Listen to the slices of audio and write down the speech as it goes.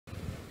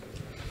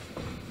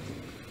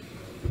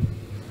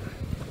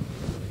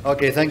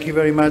Okay, thank you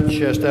very much,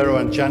 Stero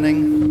and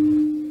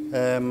Channing.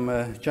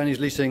 Chinese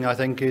leasing, I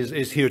think,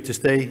 is here to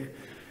stay.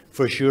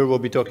 For sure, we'll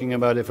be talking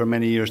about it for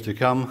many years to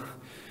come.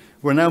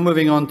 We're now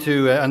moving on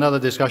to another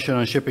discussion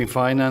on shipping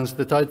finance.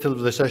 The title of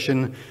the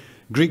session,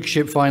 Greek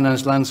Ship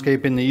Finance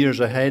Landscape in the Years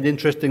Ahead.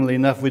 Interestingly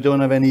enough, we don't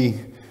have any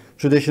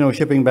traditional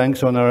shipping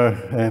banks on our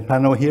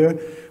panel here.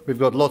 We've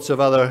got lots of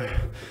other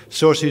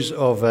sources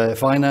of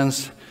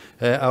finance.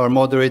 Our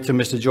moderator,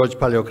 Mr. George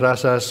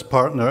Paleokrasas,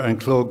 partner and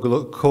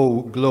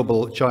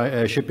co-global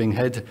shipping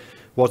head,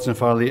 Watson,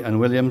 Farley and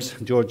Williams.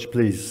 George,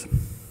 please.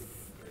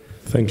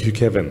 Thank you,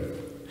 Kevin.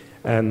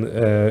 And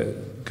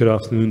good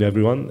afternoon,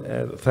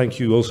 everyone. Thank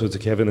you also to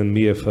Kevin and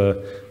Mia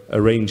for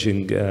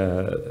arranging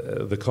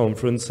the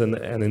conference and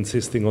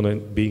insisting on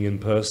it being in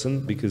person,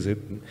 because it,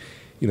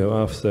 you know,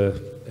 after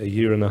a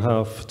year and a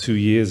half, 2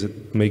 years,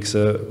 it makes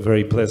a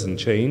very pleasant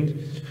change.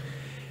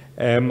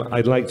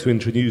 I'd like to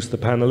introduce the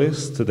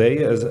panelists today.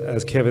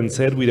 As Kevin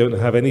said, we don't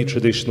have any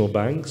traditional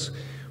banks.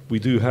 We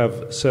do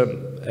have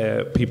certain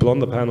people on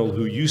the panel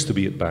who used to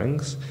be at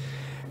banks.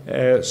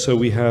 So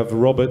we have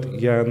Robbert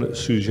Jan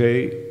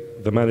Souge,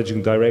 the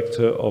Managing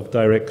Director of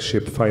Direct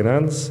Ship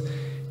Finance,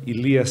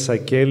 Elias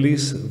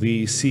Sakellis,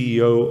 the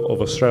CEO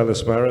of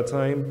Australis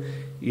Maritime,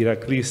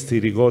 Iraklis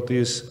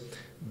Tsirigotis,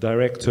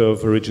 Director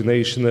of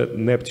Origination at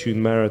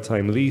Neptune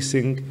Maritime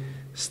Leasing,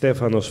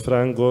 Stefanos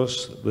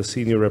Fragos, the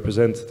Senior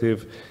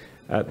Representative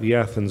at the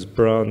Athens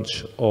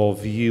branch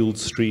of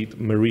YieldStreet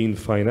Marine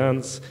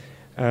Finance,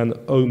 and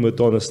Omer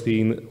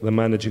Donestein, the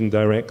Managing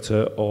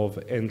Director of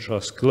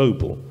Entrust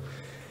Global.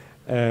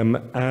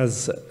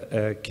 As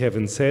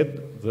Kevin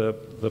said, the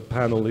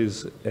panel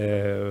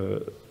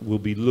will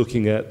be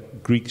looking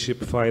at Greek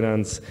ship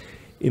finance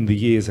in the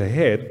years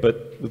ahead,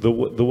 but the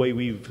way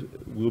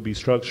we'll be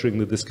structuring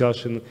the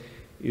discussion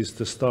is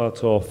to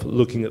start off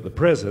looking at the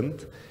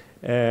present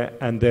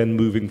and then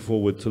moving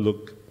forward to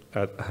look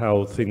at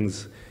how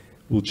things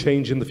will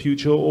change in the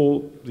future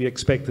or the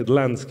expected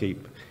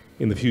landscape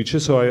in the future.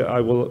 So I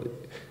will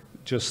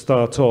just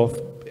start off,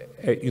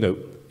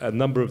 a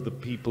number of the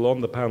people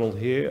on the panel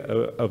here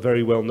are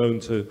very well known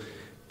to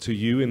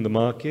you in the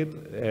market,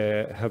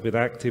 have been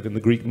active in the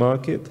Greek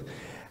market,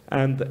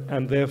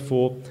 and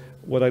therefore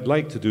what I'd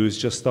like to do is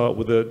just start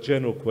with a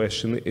general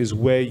question, is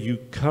where you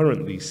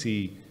currently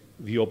see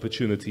the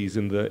opportunities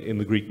in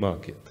the Greek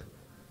market.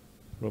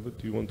 Robert,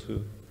 do you want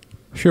to?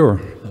 Sure.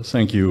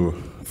 Thank you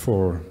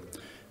for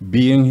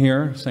being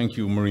here. Thank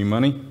you, Marine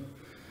Money.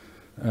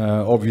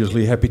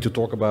 Obviously happy to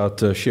talk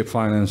about ship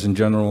finance in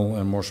general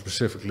and more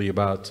specifically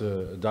about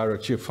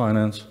direct ship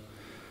finance.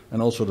 And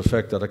also the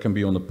fact that I can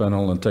be on the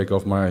panel and take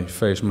off my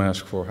face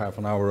mask for half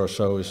an hour or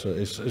so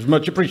is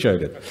much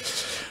appreciated.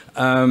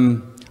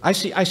 I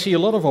see a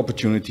lot of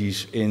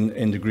opportunities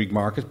in the Greek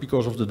market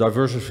because of the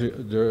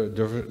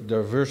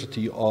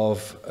diversity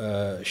of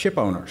ship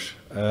owners.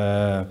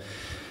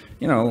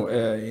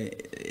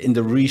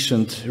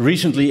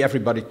 Recently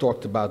everybody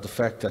talked about the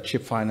fact that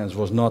ship finance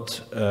was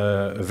not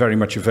very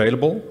much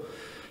available.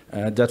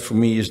 That for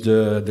me is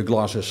the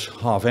glass is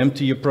half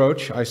empty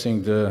approach. I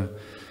think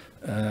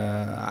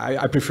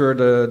I prefer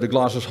the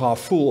glass is half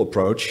full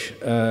approach,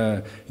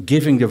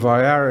 giving the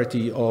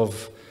variety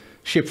of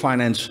ship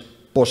finance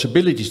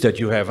possibilities that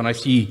you have. And I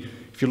see,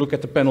 if you look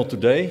at the panel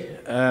today,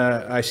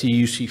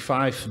 you see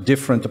 5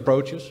 different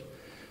approaches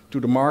to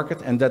the market,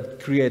 and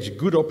that creates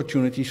good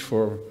opportunities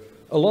for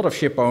a lot of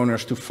ship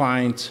owners to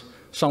find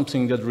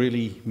something that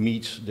really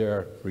meets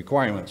their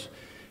requirements.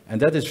 And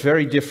that is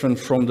very different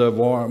from the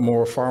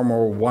far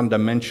more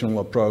one-dimensional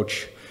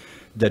approach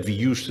that we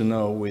used to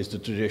know with the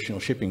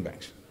traditional shipping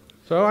banks.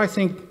 So I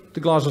think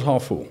the glass is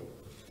half full.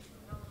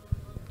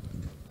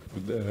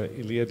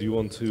 Ilya, do you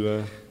want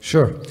to?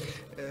 Sure.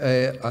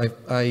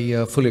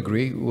 I fully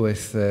agree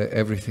with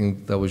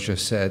everything that was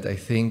just said. I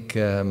think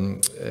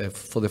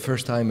for the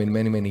first time in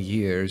many, many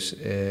years,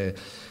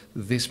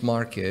 this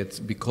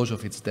market, because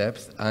of its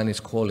depth and its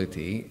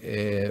quality,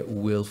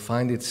 will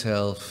find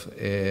itself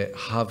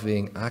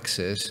having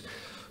access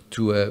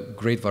to a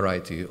great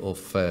variety of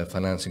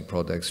financing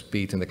products,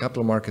 be it in the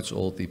capital markets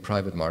or the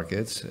private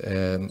markets,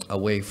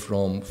 away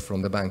from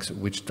the banks,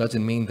 which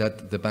doesn't mean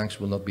that the banks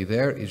will not be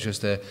there. It's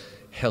just a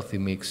healthy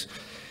mix.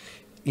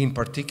 In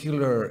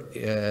particular,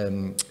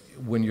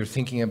 when you're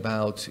thinking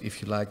about,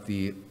 if you like,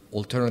 the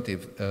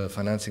alternative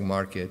financing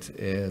market,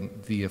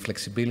 the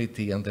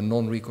flexibility and the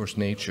non-recourse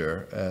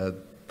nature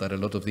that a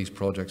lot of these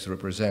projects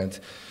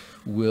represent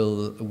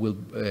will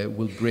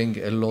bring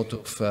a lot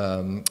of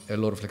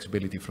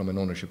flexibility from an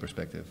ownership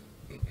perspective.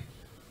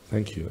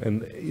 Thank you.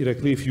 And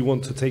Iraklis, if you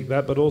want to take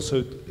that, but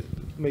also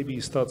maybe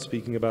start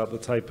speaking about the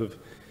type of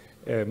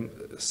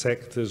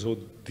sectors or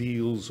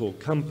deals or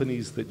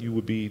companies that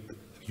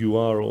you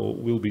are or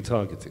will be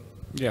targeting.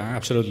 Yeah,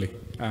 absolutely.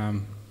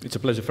 It's a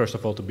pleasure, first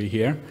of all, to be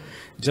here.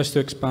 Just to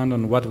expand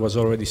on what was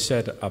already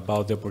said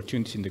about the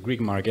opportunities in the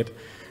Greek market,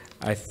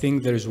 I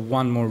think there is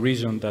one more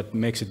reason that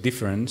makes a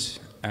difference.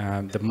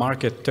 The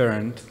market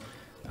turned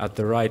at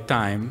the right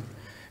time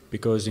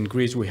because in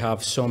Greece we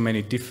have so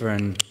many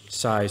different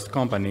sized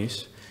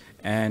companies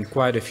and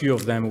quite a few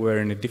of them were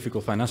in a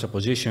difficult financial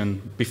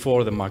position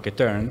before the market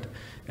turned,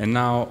 and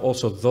now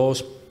also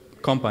those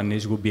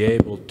companies will be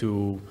able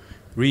to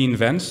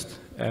reinvest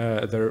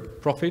their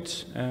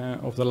profits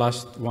of the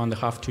last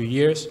 1.5 to 2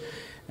 years,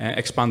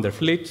 expand their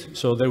fleet,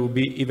 so there will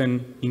be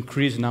even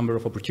increased number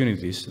of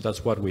opportunities.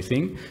 That's what we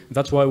think.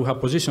 That's why we have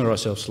positioned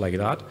ourselves like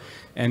that,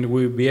 and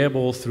we'll be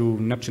able, through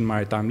Neptune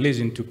Maritime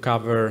Leasing, to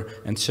cover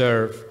and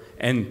serve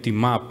and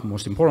team up,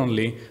 most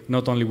importantly,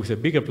 not only with the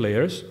bigger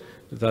players,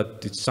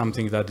 that it's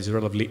something that is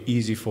relatively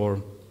easy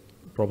for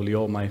probably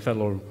all my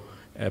fellow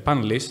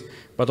panelists,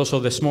 but also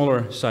the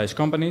smaller size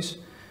companies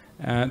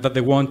that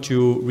they want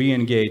to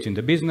re-engage in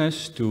the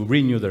business, to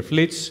renew their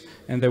fleets,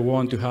 and they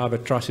want to have a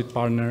trusted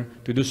partner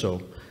to do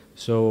so.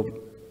 So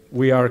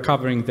we are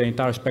covering the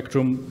entire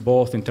spectrum,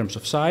 both in terms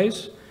of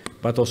size,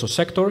 but also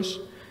sectors.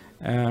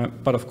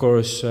 But of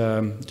course,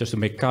 just to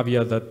make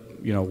caveat that,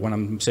 when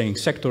I'm saying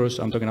sectors,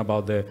 I'm talking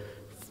about the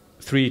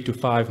 3 to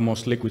 5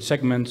 most liquid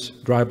segments: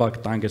 dry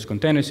bulk tankers,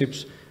 container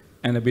ships,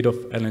 and a bit of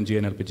LNG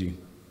and LPG.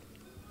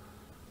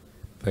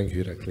 Thank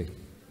you, Iraklis.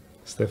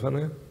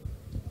 Stefano?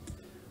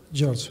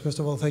 George, first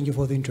of all, thank you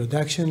for the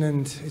introduction,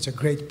 and it's a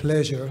great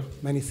pleasure.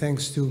 Many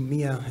thanks to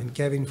Mia and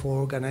Kevin for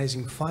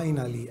organizing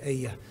finally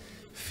a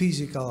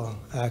physical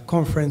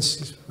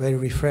conference. It's very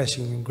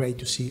refreshing and great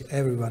to see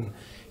everyone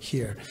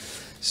here.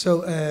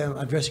 So,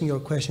 addressing your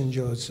question,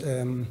 George,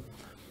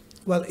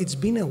 well, it's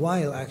been a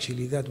while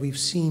actually that we've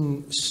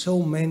seen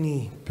so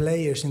many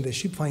players in the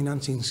ship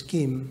financing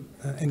scheme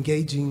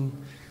engaging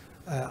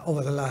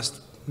over the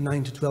last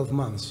 9 to 12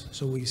 months.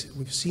 So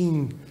we've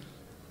seen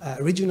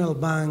regional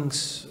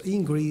banks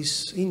in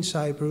Greece, in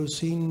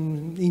Cyprus,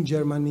 in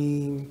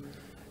Germany,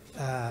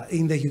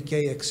 in the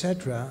UK,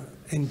 etc.,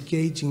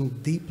 engaging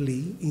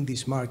deeply in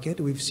this market.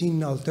 We've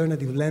seen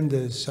alternative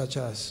lenders such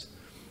as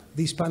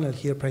this panel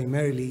here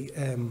primarily,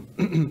 and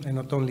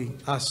not only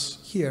us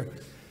here,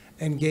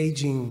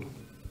 engaging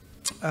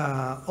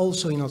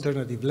also in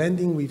alternative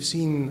lending. We've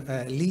seen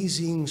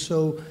leasing.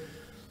 So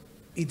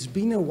it's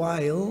been a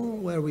while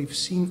where we've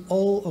seen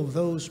all of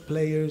those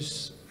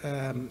players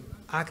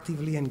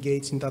actively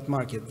engaged in that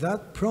market.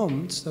 That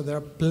prompts that there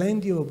are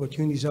plenty of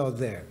opportunities out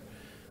there.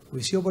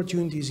 We see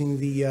opportunities in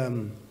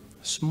the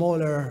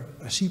smaller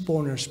ship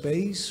owner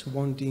space,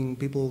 wanting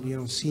people,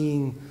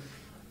 seeing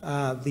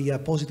the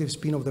positive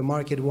spin of the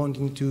market,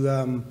 wanting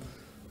to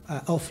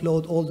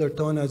offload all their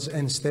tonnage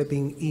and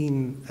stepping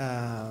in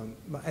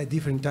a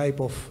different type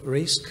of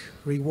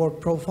risk-reward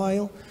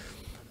profile.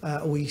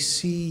 We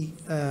see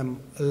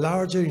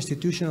larger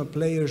institutional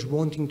players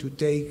wanting to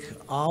take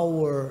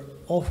our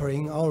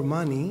offering, our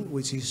money,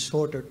 which is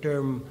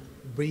shorter-term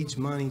bridge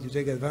money, to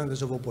take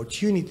advantage of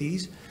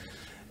opportunities.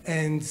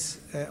 And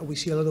we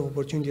see a lot of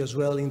opportunity as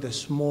well in the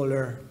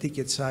smaller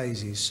ticket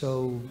sizes.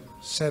 So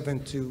 7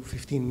 to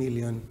 15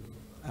 million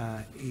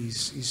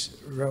is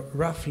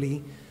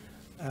roughly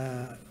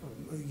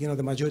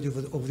the majority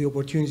of the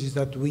opportunities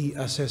that we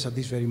assess at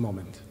this very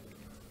moment.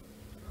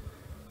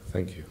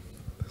 Thank you.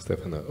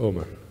 Stefano.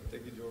 Omar.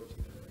 Thank you, George.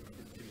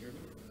 Can you hear me?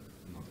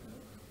 No.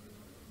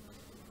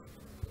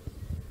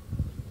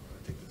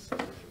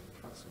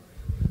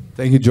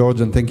 Thank you,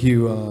 George, and thank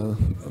you,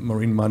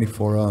 Marine Money,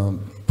 for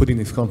putting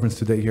this conference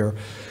today here.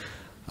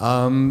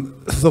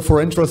 So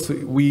for interest,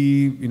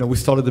 we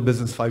started the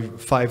business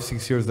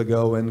 5-6 years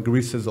ago, and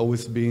Greece has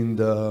always been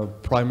the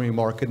primary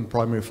market and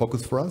primary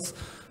focus for us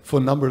for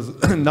a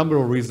number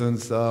of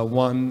reasons.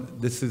 One,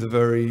 this is a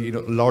very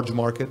large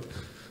market,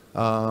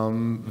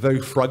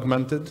 very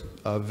fragmented.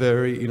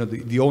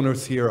 The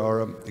owners here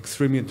are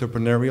extremely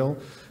entrepreneurial,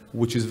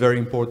 which is very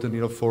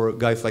important, for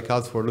guys like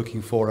us who are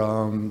looking for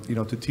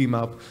to team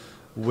up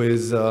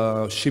with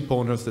ship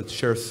owners that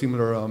share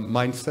similar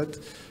mindset.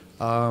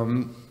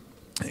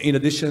 In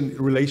addition,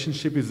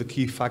 relationship is a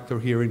key factor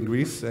here in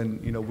Greece,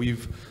 and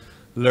we've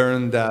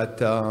learned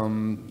that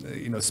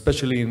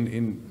especially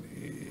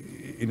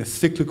in a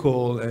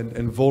cyclical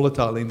and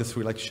volatile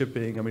industry like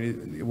shipping. I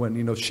mean,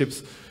 when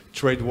ships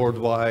trade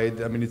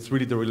worldwide, I mean, it's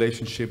really the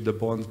relationship, the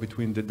bonds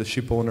between the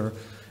ship owner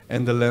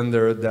and the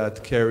lender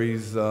that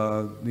carries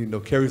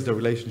the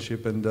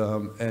relationship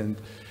and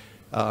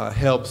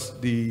helps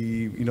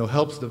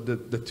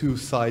the two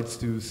sides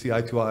to see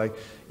eye to eye,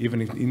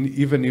 even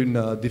in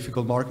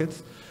difficult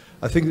markets.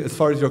 I think as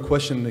far as your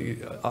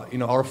question,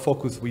 our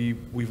focus,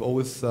 we've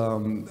always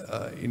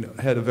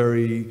had a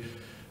very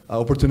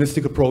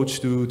opportunistic approach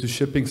to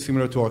shipping,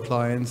 similar to our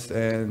clients,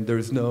 and there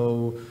is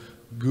no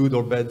good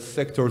or bad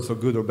sectors or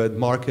good or bad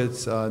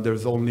markets.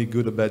 There's only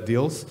good or bad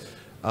deals,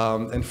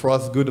 and for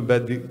us, a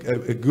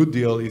good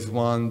deal is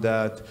one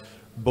that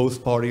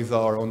both parties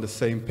are on the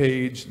same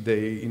page.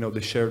 They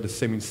share the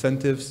same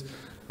incentives,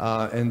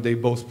 and they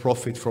both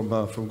profit from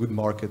good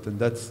market. And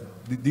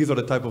these are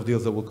the type of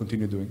deals that we'll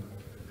continue doing.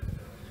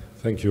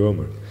 Thank you,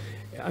 Omar.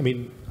 I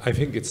mean, I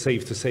think it's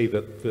safe to say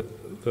that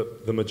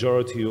the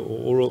majority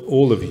or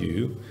all of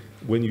you,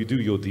 when you do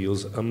your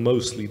deals, are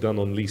mostly done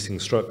on leasing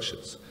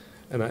structures.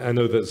 And I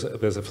know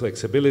there's a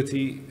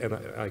flexibility, and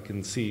I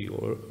can see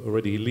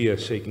already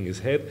Elias shaking his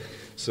head.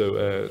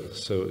 So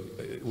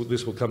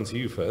this will come to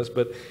you first.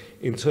 But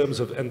in terms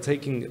of, and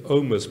taking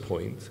Omer's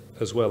point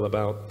as well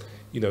about,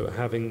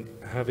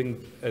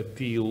 having a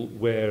deal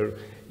where,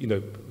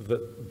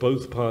 that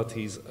both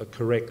parties are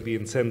correctly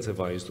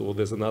incentivized, or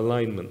there's an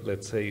alignment,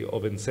 let's say,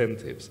 of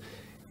incentives.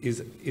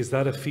 Is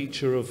that a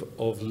feature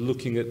of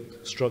looking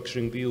at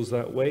structuring deals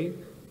that way?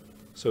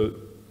 So,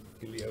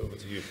 Ilya, over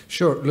to you.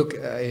 Sure. Look,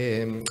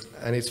 and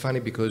it's funny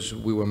because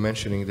we were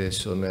mentioning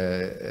this on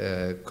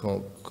a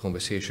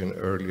conversation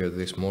earlier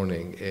this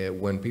morning.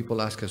 When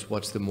people ask us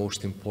what's the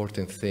most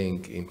important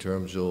thing in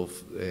terms of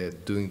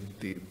doing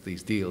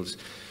these deals,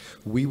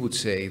 we would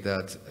say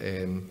that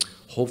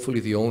hopefully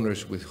the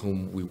owners with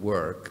whom we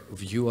work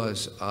view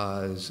us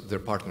as their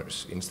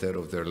partners instead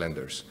of their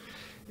lenders.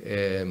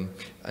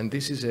 And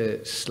this is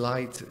a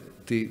slight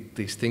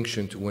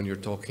distinction to when you're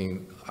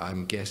talking,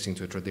 I'm guessing,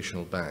 to a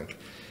traditional bank.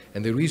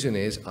 And the reason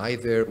is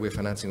either we're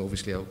financing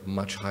obviously at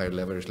much higher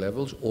leverage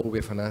levels, or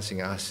we're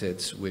financing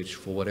assets which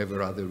for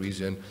whatever other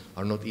reason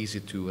are not easy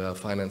to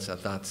finance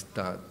at that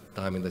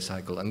time in the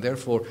cycle. And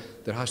therefore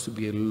there has to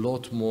be a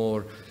lot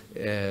more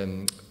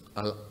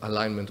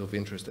alignment of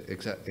interest,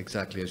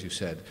 exactly as you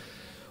said.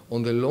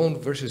 On the loan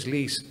versus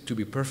lease, to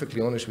be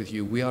perfectly honest with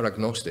you, we are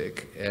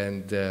agnostic,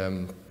 and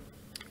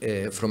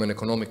from an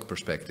economic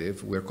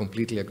perspective, we're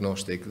completely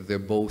agnostic. They're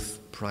both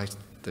priced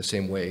the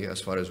same way as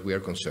far as we are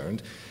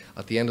concerned.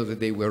 At the end of the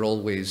day, we're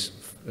always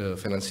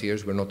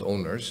financiers, we're not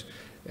owners,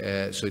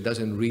 so it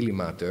doesn't really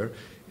matter.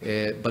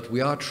 But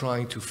we are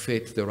trying to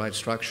fit the right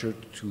structure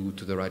to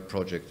the right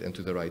project and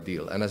to the right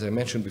deal. And as I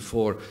mentioned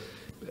before,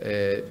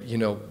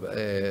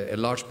 a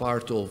large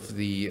part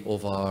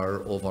of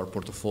our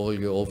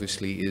portfolio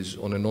obviously is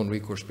on a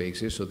non-recourse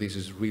basis. So this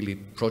is really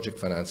project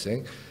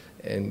financing,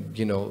 and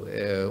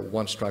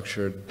one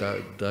structure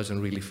that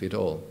doesn't really fit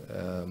all.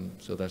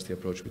 So that's the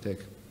approach we take.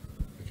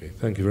 Okay,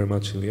 thank you very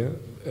much, Ilya.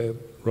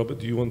 Robert,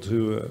 do you want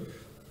to?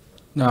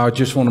 No, I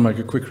just want to make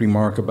a quick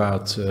remark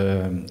about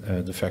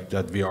the fact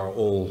that we are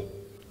all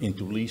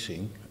into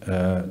leasing.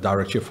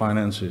 Direct ship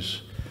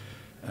finances.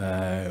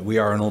 We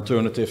are an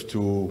alternative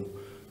to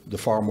the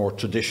far more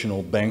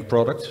traditional bank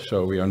product.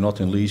 So we are not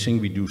in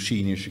leasing, we do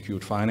senior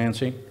secured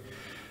financing.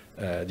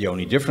 The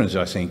only difference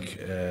I think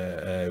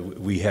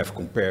we have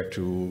compared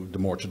to the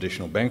more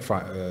traditional bank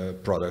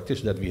product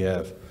is that we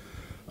have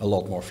a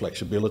lot more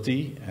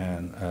flexibility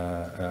and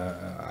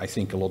I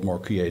think a lot more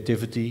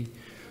creativity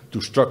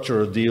to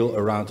structure a deal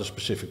around a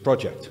specific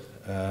project.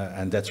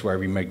 And that's where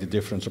we make the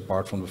difference,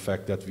 apart from the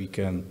fact that we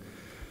can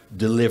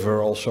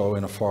deliver also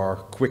in a far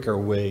quicker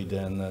way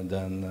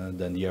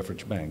than the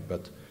average bank.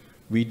 But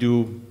we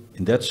do,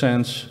 in that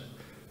sense,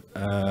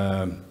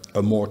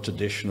 a more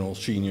traditional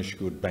senior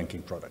secured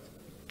banking product,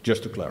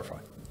 just to clarify.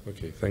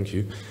 Okay, thank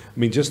you. I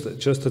mean, just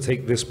to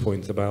take this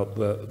point about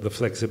the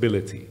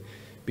flexibility,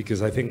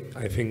 because I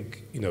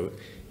think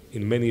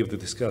in many of the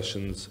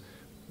discussions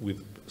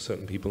with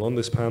certain people on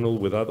this panel,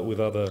 with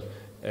other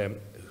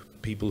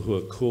people who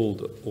are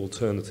called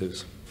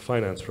alternatives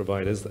finance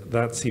providers,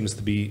 that seems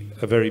to be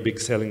a very big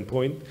selling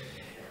point,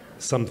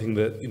 something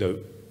that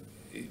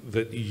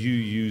that you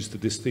use to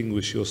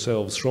distinguish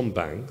yourselves from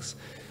banks.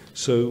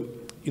 So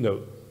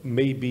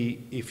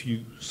maybe if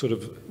you sort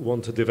of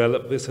want to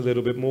develop this a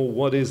little bit more,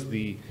 what is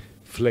the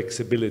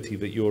flexibility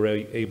that you're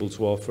able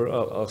to offer?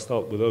 I'll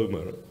start with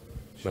Omer.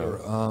 Sure.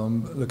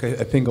 Look,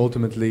 I think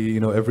ultimately,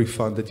 every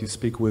fund that you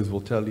speak with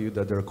will tell you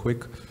that they're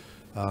quick.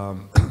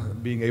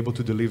 Being able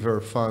to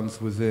deliver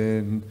funds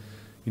within,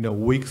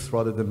 weeks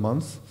rather than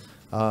months.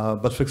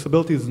 But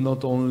flexibility is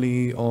not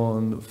only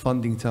on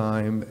funding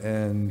time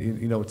and,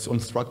 it's on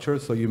structure.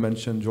 So you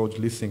mentioned, George,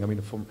 leasing. I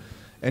mean, from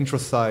Entra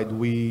side,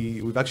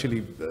 we've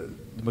actually, the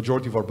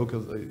majority of our book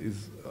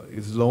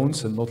is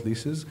loans and not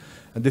leases.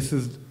 And this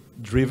is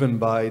driven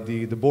by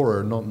the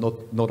borrower,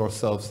 not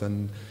ourselves.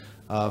 And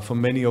for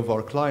many of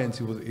our clients,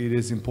 it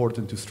is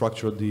important to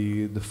structure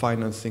the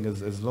financing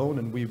as loan,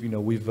 and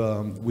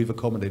we've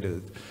accommodated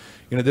it.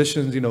 In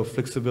addition,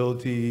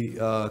 flexibility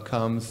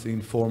comes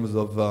in forms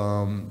of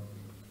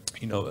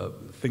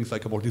things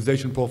like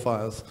amortization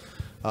profiles,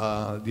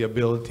 the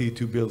ability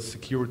to build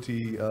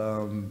security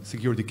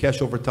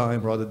cash over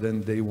time rather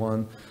than day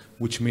one,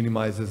 which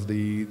minimizes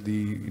the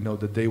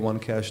day one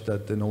cash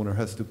that an owner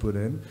has to put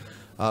in.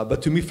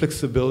 But to me,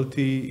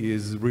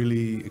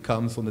 flexibility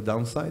comes on the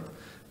downside.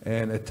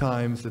 And at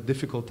times, the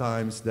difficult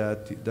times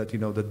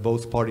that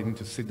both parties need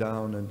to sit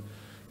down and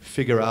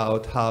figure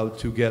out how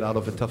to get out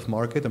of a tough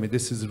market. I mean,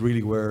 this is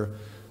really where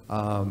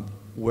I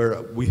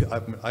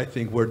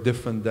think we're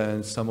different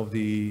than some of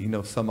the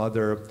some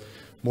other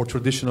more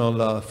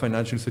traditional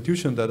financial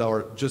institutions that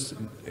are just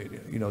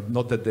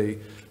not that they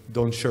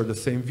don't share the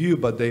same view,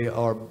 but they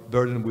are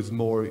burdened with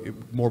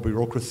more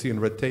bureaucracy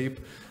and red tape.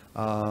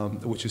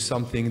 Which is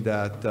something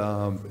that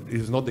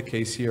is not the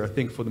case here. I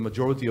think for the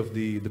majority of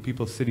the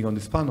people sitting on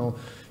this panel,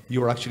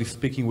 you are actually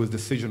speaking with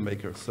decision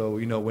makers. So,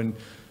 when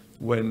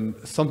when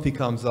something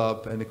comes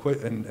up and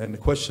the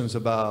questions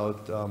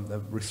about a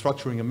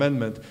restructuring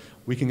amendment,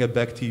 we can get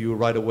back to you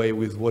right away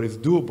with what is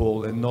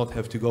doable and not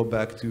have to go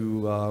back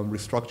to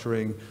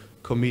restructuring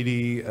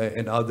committee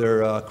and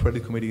other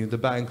credit committee in the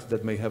banks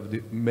that may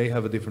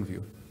have a different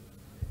view.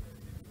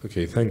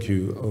 Okay, thank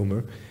you,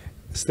 Omer.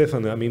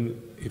 Stefan, I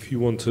mean, if you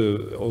want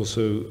to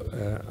also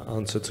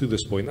answer to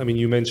this point, I mean,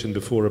 you mentioned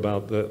before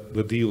about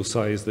the deal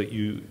size that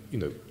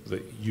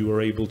you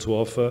are able to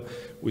offer,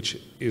 which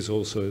is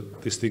also a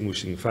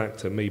distinguishing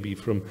factor, maybe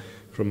from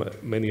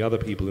many other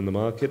people in the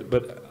market,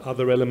 but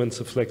other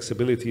elements of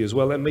flexibility as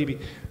well, and maybe,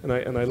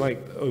 and I like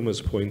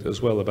Omer's point as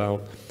well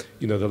about,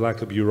 the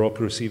lack of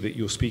bureaucracy that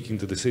you're speaking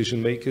to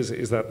decision makers.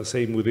 Is that the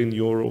same within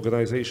your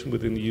organization,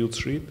 within the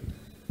YieldStreet?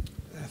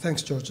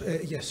 Thanks, George.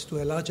 Yes,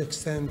 to a large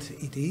extent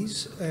it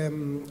is.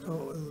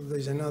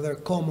 There's another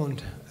common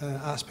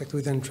aspect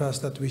within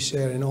trust that we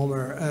share in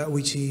Omer,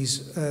 which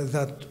is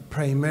that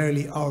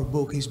primarily our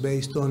book is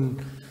based on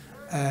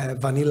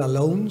vanilla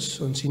loans,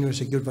 on senior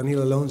secured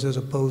vanilla loans, as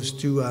opposed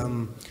to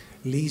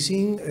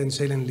leasing and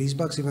sale and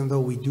leasebacks, even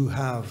though we do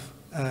have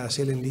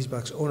sale and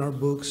leasebacks on our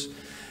books.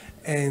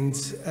 And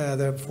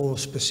therefore,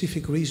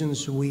 specific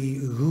reasons, we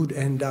would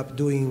end up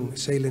doing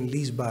sale and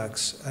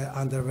leasebacks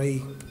under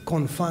a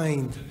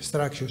confined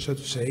structure, so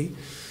to say.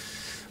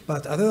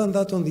 But other than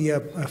that, on the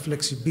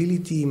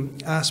flexibility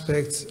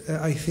aspect,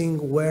 I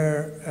think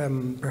where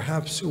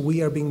perhaps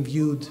we are being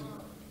viewed,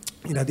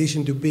 in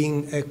addition to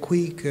being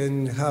quick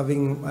and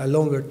having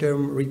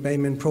longer-term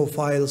repayment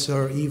profiles,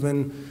 or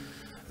even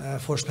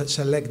for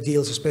select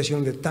deals, especially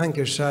on the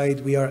tanker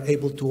side, we are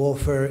able to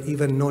offer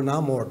even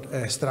non-amort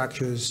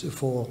structures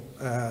for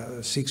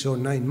 6 or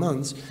 9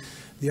 months.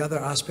 The other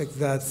aspect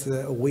that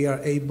we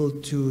are able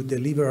to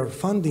deliver our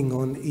funding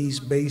on is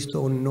based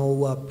on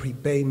no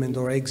prepayment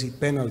or exit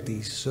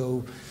penalties.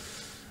 So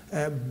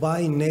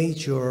by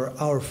nature,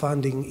 our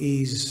funding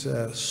is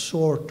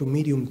short to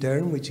medium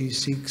term, which is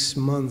 6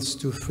 months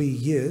to 3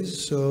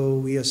 years. So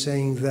we are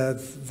saying that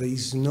there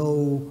is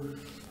no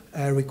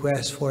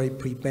request for a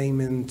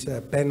prepayment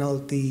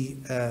penalty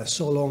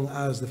so long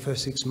as the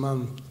first 6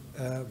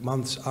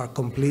 months are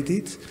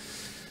completed.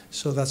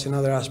 So that's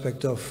another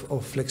aspect of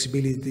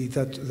flexibility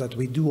that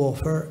we do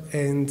offer.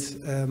 And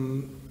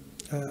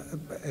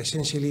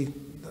essentially,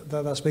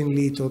 that's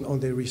mainly on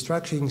the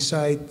restructuring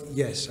side.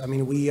 Yes, I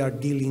mean,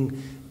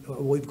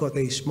 we've got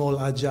a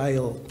small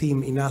agile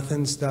team in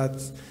Athens that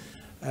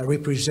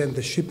represent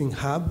the shipping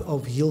hub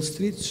of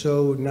YieldStreet.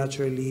 So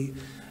naturally,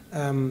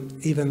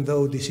 even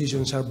though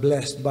decisions are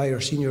blessed by our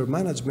senior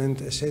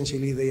management,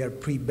 essentially they are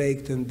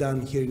pre-baked and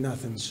done here in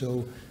Athens.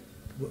 So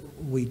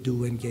we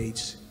do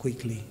engage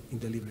quickly in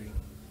delivering.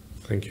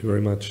 Thank you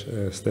very much,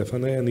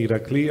 Stefan. And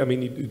Iraklis, I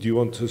mean, do you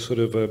want to sort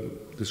of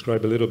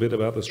describe a little bit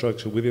about the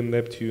structure within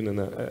Neptune and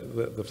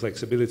the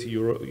flexibility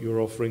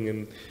you're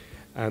offering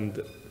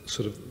and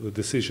sort of the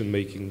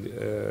decision-making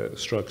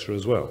structure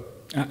as well?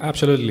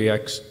 Absolutely.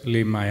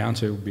 Actually, my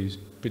answer would be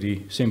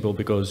pretty simple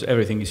because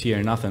everything is here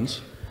in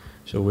Athens.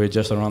 So we're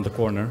just around the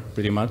corner,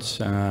 pretty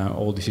much.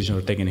 All decisions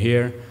are taken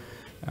here.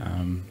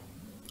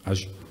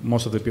 As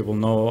most of the people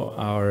know,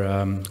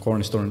 our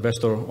cornerstone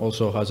investor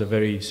also has a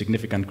very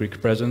significant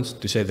Greek presence,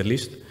 to say the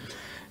least,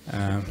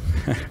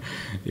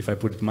 if I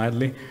put it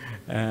mildly.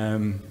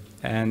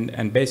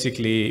 And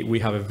basically, we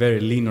have a very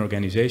lean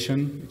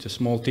organization. It's a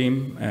small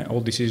team.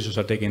 All decisions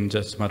are taken in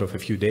just a matter of a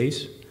few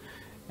days.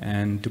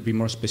 And to be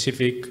more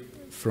specific,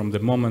 from the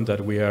moment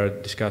that we are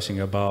discussing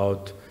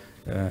about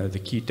the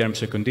key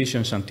terms and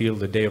conditions until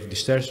the day of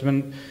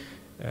disbursement,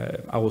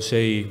 I will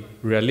say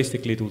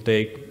realistically it will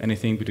take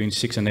anything between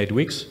 6 and 8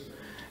 weeks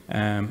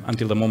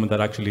until the moment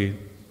that actually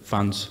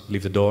funds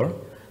leave the door,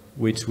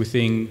 which we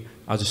think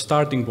as a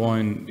starting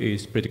point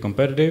is pretty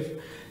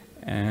competitive.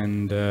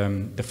 And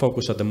the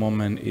focus at the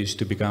moment is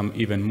to become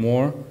even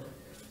more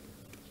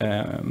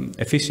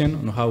efficient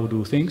on how we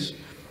do things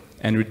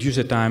and reduce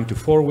the time to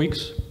 4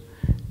 weeks,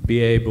 be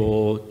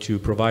able to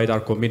provide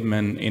our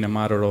commitment in a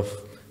matter of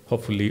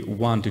hopefully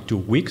 1 to 2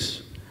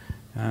 weeks.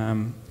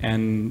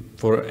 And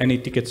for any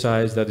ticket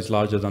size that is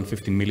larger than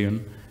 15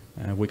 million,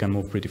 we can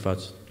move pretty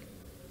fast.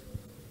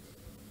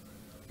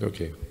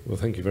 Okay, well,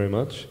 thank you very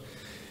much.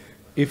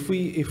 If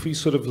we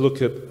sort of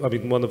look at, I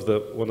mean, one of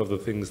the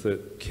things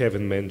that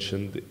Kevin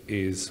mentioned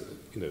is,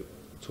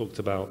 talked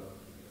about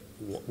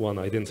one,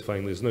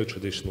 identifying there's no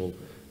traditional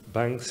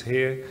banks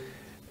here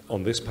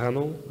on this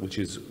panel, which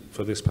is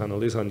for this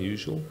panel is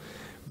unusual,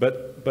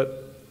 but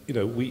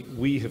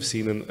we have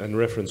seen, and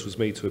reference was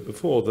made to it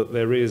before, that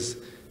there is,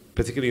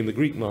 particularly in the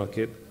Greek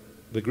market,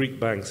 the Greek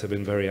banks have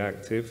been very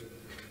active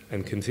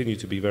and continue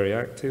to be very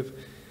active.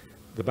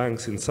 The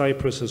banks in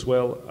Cyprus as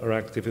well are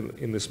active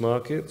in this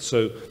market.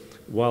 So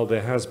while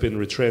there has been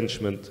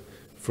retrenchment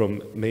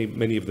from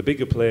many of the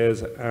bigger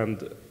players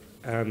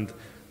and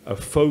a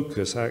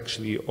focus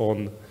actually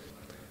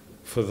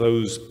for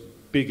those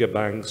bigger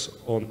banks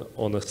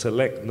on a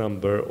select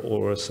number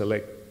or a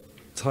select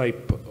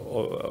type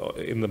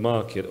in the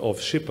market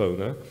of ship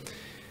owner,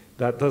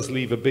 that does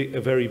leave a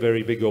very,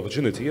 very big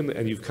opportunity,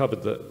 and you've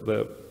covered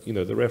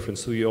the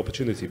reference to the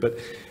opportunity. But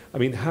I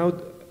mean, how,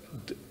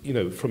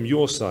 from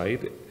your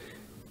side,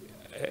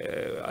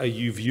 are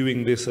you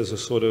viewing this as a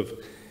sort of,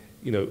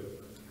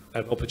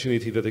 an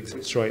opportunity that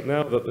exists right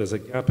now, that there's a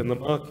gap in the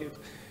market?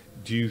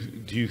 Do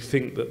you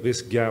think that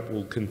this gap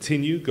will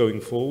continue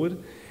going forward?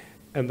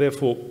 And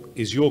therefore,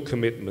 is your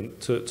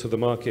commitment to the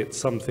market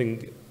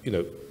something,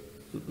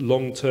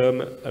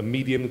 long-term, a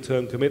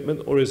medium-term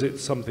commitment, or is it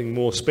something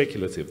more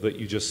speculative that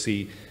you just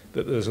see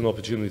that there's an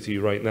opportunity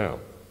right now?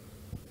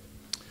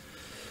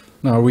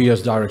 Now, we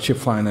as Direct Ship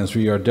Finance,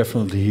 we are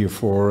definitely here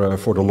for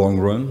the long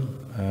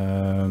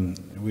run.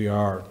 We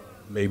are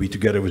maybe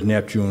together with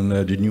Neptune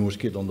the newest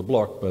kid on the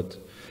block, but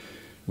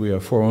we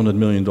have $400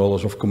 million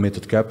of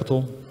committed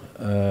capital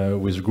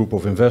with a group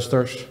of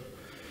investors.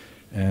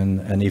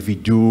 And if we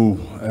do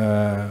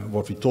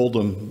what we told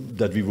them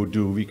that we would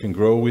do, we can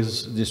grow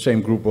with the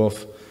same group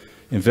of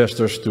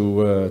investors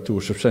to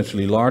a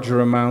substantially larger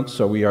amount.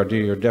 So we are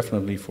there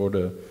definitely for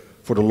the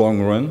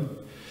long run.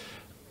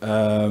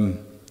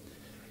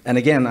 And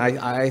again,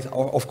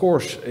 of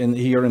course,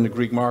 here in the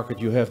Greek market,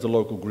 you have the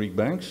local Greek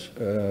banks.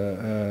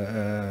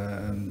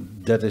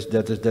 That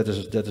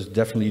is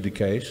definitely the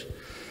case.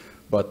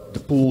 But the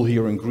pool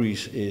here in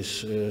Greece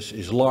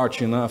is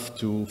large enough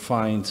to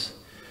find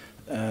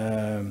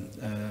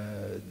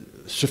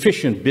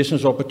sufficient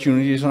business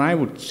opportunities, and I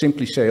would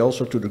simply say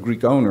also to the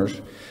Greek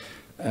owners,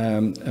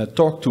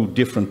 talk to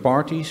different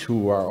parties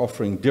who are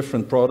offering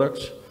different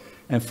products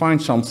and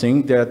find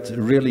something that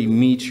really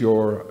meets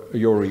your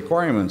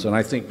requirements. And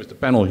I think with the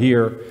panel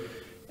here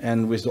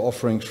and with the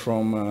offerings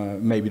from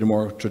maybe the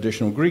more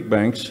traditional Greek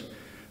banks,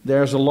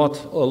 there's a lot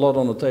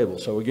on the table.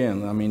 So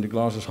again, I mean, the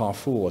glass is half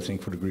full, I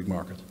think, for the Greek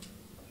market.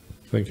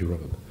 Thank you,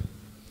 Robert.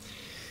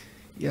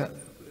 Yeah.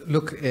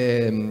 Look,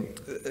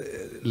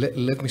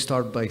 let me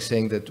start by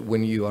saying that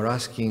when you are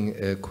asking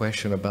a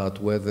question about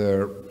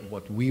whether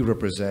what we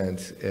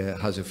represent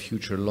has a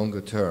future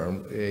longer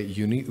term,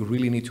 you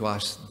really need to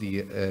ask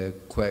the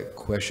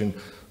question,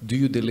 do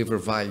you deliver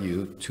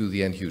value to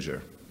the end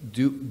user?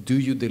 Do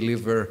you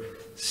deliver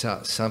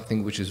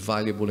something which is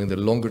valuable in the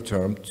longer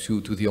term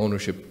to the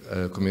ownership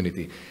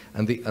community?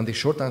 And the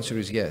short answer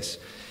is yes.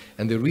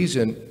 And the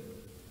reason,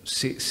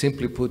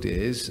 simply put,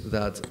 is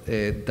that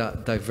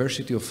that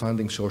diversity of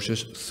funding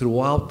sources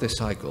throughout the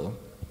cycle,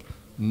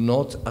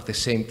 not at the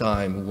same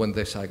time when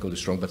the cycle is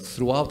strong, but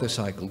throughout the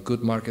cycle,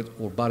 good market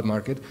or bad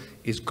market,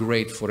 is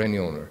great for any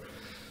owner.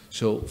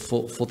 So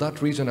for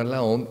that reason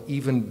alone,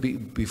 even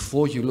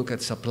before you look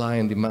at supply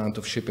and demand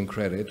of shipping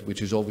credit,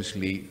 which is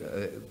obviously,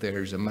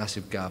 there's a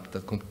massive gap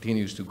that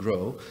continues to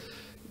grow,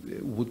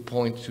 would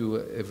point to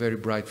a very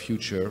bright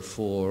future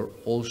for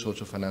all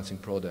sorts of financing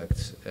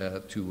products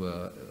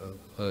to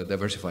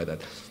diversify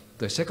that.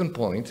 The second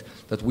point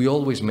that we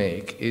always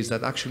make is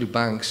that actually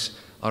banks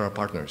are our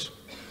partners.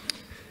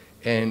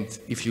 And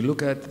if you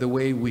look at the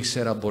way we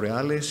set up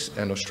Borealis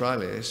and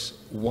Australis,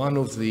 one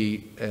of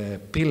the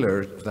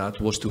pillars that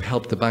was to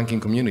help the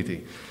banking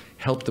community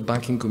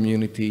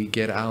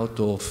get out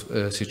of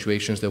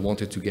situations they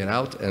wanted to get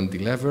out and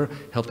delever,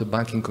 help the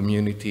banking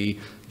community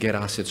get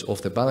assets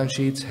off the balance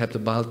sheets, help the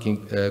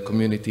banking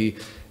community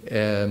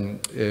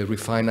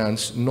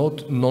refinance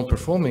not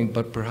non-performing,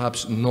 but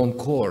perhaps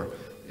non-core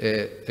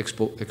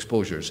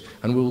exposures.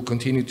 And we will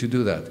continue to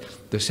do that.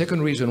 The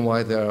second reason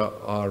why they are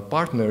our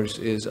partners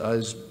is,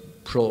 as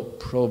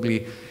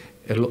probably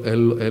a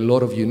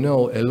lot of you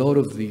know, a lot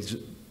of these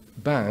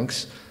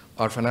banks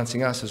are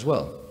financing us as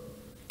well.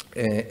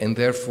 And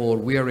therefore,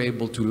 we are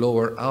able to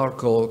lower our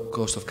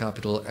cost of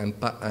capital and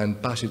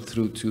pass it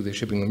through to the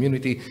shipping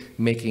community,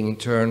 making in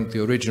turn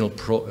the original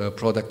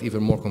product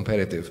even more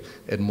competitive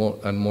and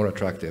more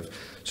attractive.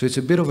 So it's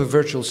a bit of a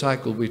virtual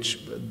cycle, which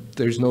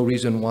there's no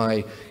reason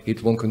why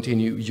it won't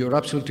continue. You're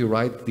absolutely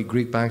right. The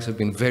Greek banks have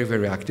been very,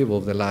 very active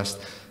over the last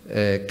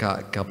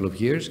couple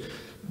of years.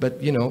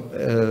 But,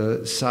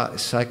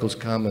 cycles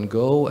come and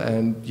go,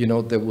 and,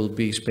 there will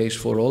be space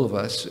for all of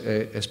us,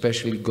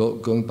 especially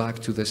going back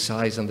to the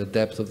size and the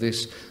depth of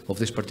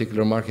this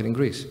particular market in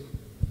Greece.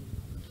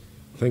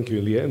 Thank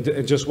you, Elias.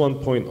 And just one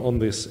point on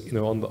this,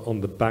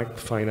 on the bank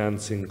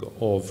financing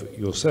of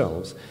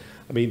yourselves.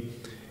 I mean,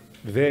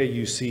 there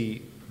you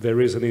see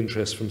there is an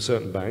interest from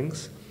certain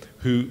banks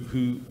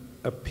who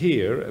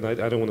appear, and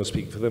I don't want to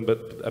speak for them,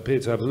 but appear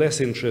to have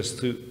less interest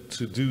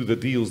to do the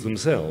deals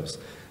themselves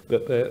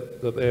that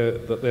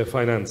they're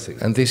financing.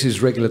 And this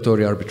is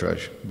regulatory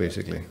arbitrage,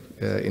 basically.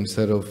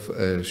 Instead of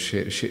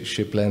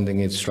ship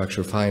lending, it's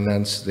structured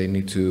finance. They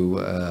need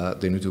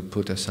to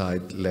put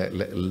aside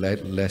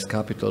less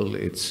capital.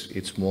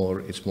 It's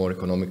more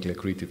economically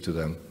accretive to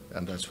them,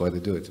 and that's why they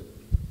do it.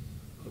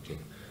 Okay,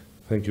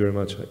 thank you very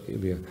much,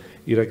 Elias.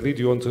 Iraklis,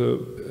 do you want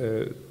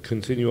to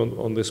continue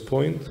on this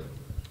point?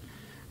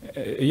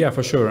 Yeah,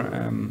 for sure.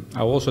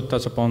 I'll also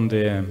touch upon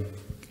the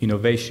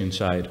innovation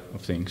side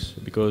of things,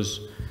 because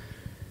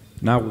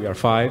now we are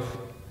 5.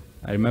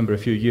 I remember a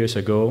few years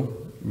ago,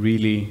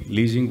 really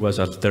leasing was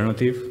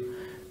alternative.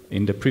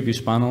 In the previous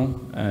panel,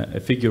 a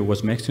figure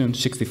was mentioned,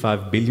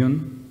 65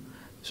 billion.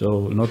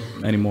 So not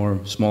anymore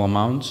small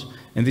amounts,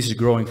 and this is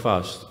growing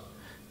fast.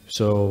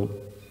 So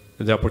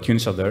the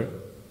opportunities are there,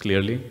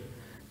 clearly.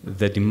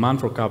 The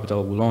demand for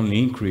capital will only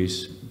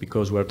increase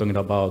because we're talking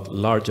about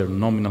larger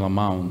nominal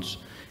amounts,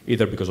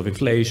 either because of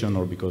inflation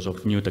or because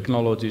of new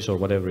technologies or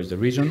whatever is the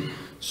reason.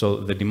 So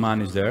the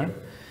demand is there.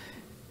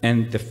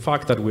 And the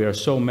fact that we are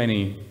so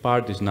many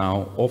parties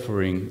now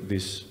offering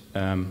this,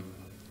 I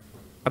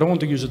don't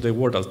want to use the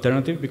word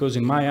alternative, because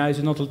in my eyes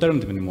it's not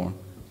alternative anymore.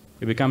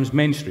 It becomes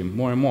mainstream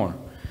more and more.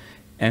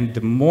 And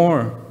the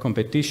more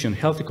competition,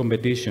 healthy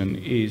competition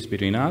is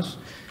between us,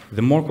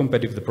 the more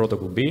competitive the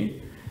product will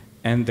be,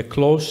 and the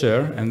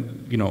closer,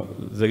 and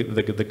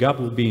the gap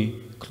will be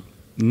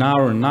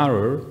narrower and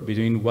narrower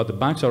between what the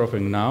banks are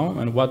offering now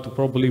and what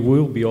probably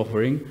we'll be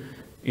offering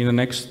in the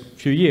next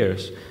few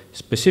years.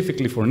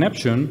 Specifically for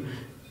Neptune,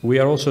 we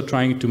are also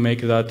trying to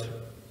make that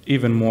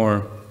even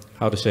more,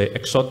 how to say,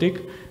 exotic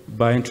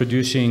by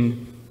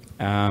introducing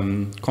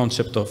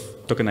concept of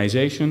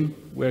tokenization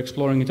we're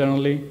exploring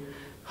internally,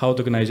 how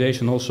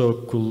tokenization also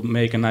could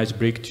make a nice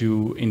break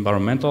to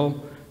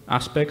environmental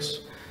aspects.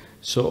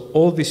 So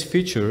all these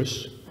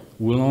features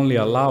will only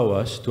allow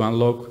us to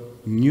unlock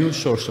new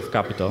source of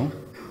capital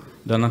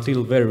that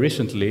until very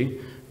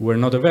recently were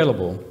not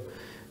available.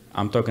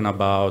 I'm talking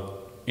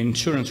about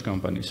insurance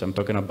companies, I'm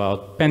talking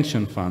about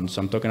pension funds,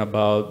 I'm talking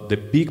about the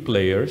big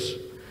players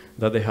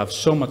that they have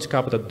so much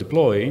capital to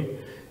deploy,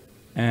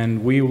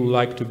 and we would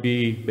like to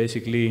be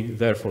basically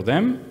there for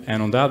them,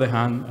 and on the other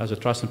hand, as a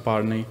trusted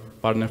partner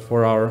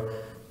for our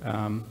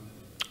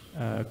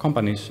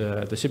companies,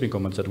 the shipping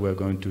companies that we're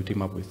going to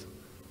team up with.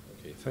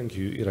 Okay, thank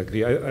you,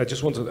 Iraklis. I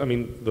just wanted,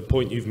 the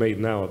point you've made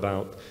now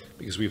about,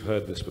 because we've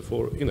heard this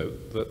before,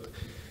 that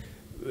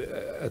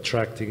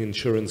attracting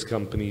insurance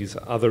companies,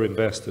 other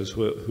investors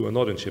who are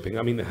not in shipping.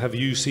 Have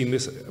you seen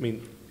this?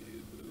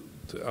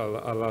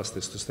 I'll ask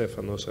this to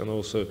Stefanos and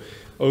also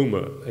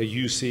Omer. Are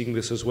you seeing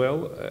this as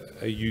well?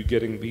 Are you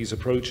getting these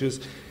approaches?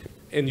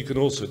 And you can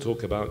also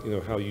talk about,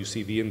 how you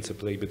see the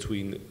interplay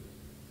between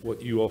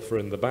what you offer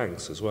and the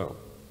banks as well.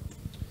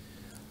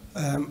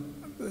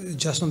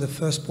 Just on the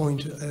first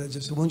point,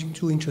 just wanting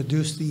to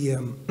introduce the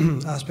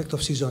aspect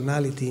of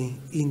seasonality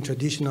in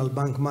traditional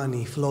bank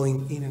money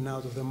flowing in and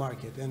out of the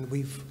market. And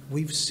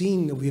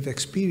we've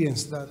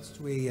experienced that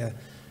to a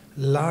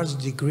large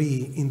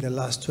degree in the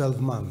last 12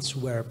 months,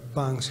 where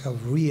banks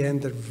have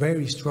re-entered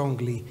very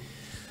strongly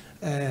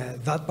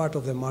that part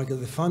of the market,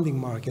 the funding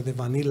market, the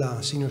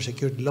vanilla senior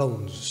secured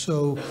loans.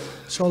 So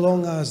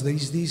long as there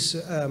is this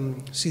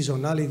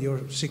seasonality or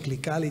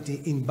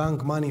cyclicality in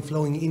bank money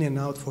flowing in and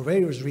out for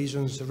various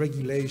reasons,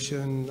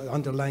 regulation,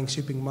 underlying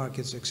shipping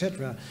markets,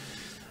 etc.,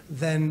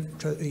 then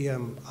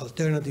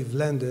alternative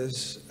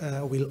lenders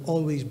will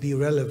always be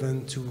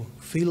relevant to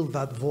fill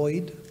that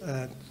void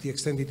to the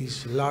extent it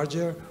is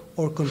larger,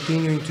 or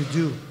continuing to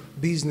do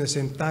business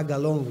and tag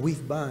along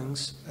with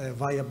banks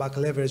via back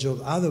leverage or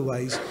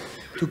otherwise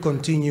to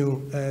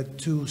continue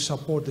to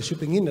support the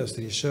shipping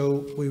industry.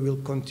 So we will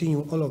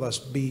continue, all of us,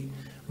 be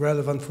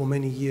relevant for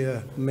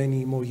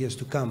many more years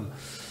to come.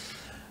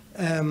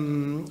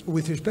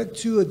 With respect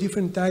to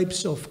different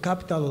types of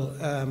capital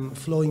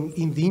flowing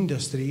in the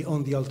industry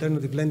on the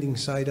alternative lending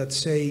side, I'd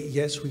say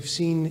yes, we've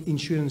seen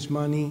insurance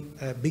money,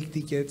 big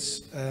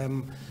tickets,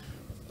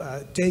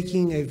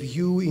 taking a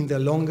view in the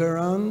longer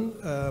run.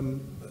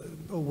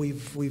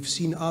 We've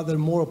seen other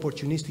more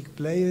opportunistic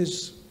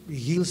players.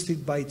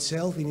 YieldStreet by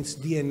itself, in its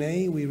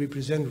DNA, we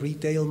represent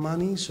retail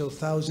money, so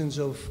thousands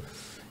of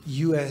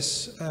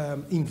US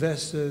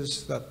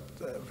investors that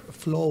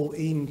flow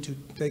in to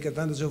take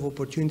advantage of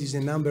opportunities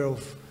in a number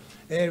of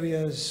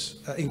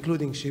areas,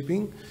 including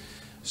shipping.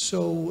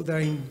 So there are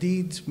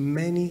indeed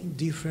many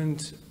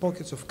different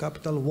pockets of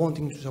capital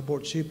wanting to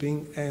support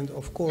shipping, and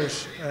of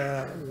course,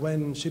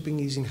 when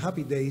shipping is in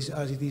happy days,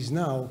 as it is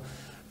now,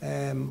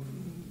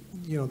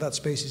 that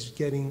space is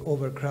getting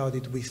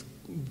overcrowded with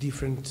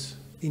different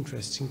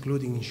interests,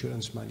 including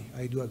insurance money.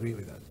 I do agree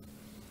with that.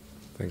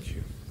 Thank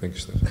you. Thank you,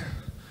 Stefan.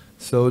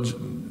 So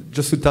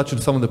just to touch on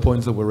some of the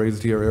points that were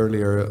raised here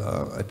earlier,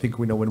 I think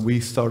when we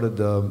started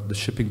the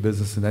shipping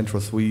business in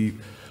Entros,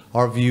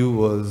 our view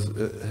was,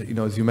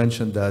 as you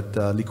mentioned, that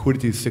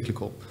liquidity is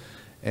cyclical.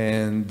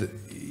 And,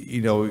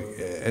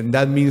 and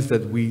that means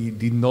that we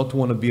did not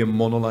want to be a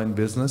monoline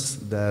business,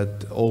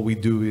 that all we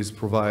do is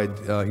provide,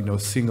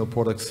 single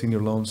product, senior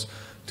loans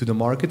to the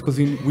market, because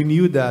we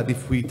knew that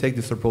if we take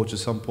this approach at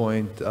some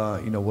point,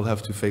 we'll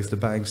have to face the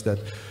banks that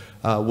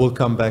will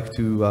come back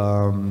to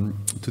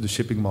the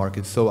shipping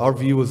market. So our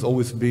view has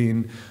always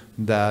been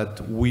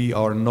that we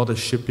are not a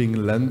shipping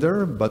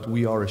lender, but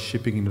we are a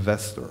shipping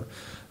investor.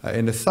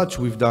 And as such,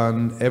 we've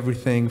done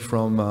everything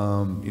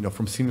from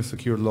senior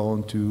secured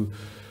loan to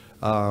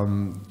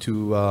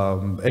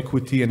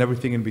equity and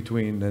everything in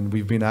between. And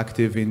we've been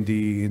active in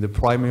the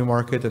primary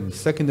market and the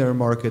secondary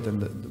market,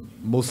 and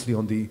mostly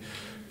on the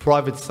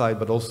private side,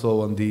 but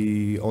also on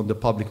the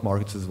public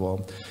markets as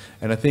well.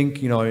 And I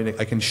think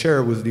I can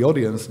share with the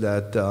audience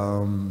that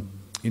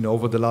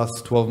over the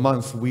last 12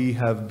 months we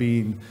have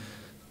been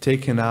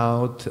taken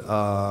out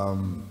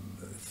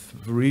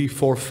 3,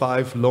 4,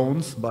 5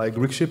 loans by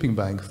Greek shipping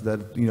banks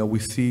that we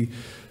see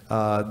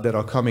that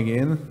are coming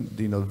in.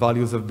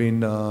 Values have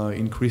been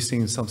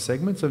increasing in some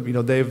segments, and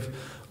they've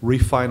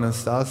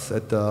refinanced us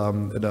at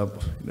a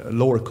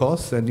lower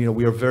cost, and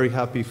we are very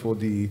happy for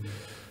the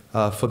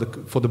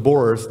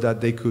borrowers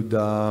that they could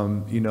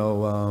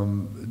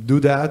do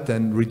that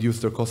and reduce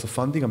their cost of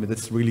funding. I mean,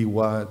 that's really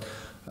what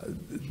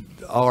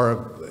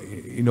our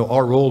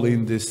role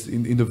in this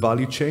in the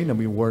value chain. I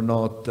mean, we're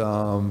not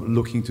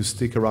looking to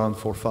stick around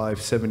for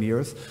 5, 7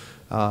 years,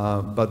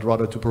 but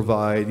rather to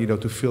provide,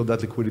 to fill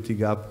that liquidity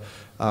gap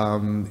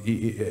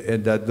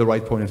at the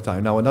right point of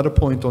time. Now, another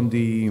point on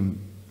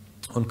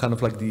kind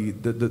of like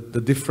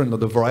the different or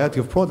the variety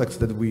of products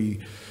that we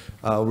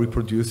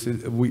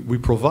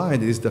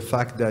provide is the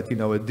fact that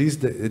at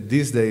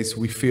these days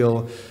we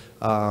feel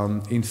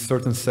in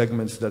certain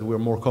segments that we're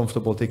more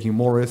comfortable taking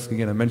more risk.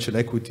 Again, I mentioned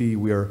equity.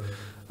 We are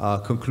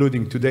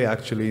concluding today,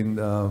 actually,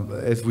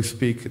 as we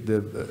speak,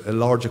 a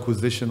large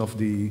acquisition of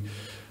the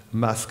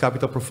mass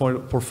capital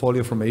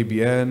portfolio from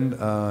ABN,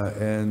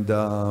 and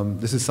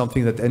this is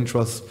something that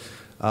Entrust,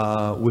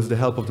 with the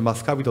help of the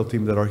mass capital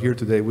team that are here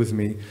today with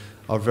me,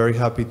 are very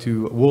happy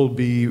to. We'll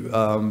be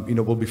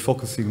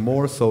focusing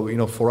more. So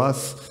for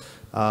us,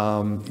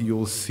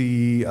 you'll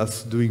see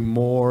us doing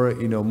more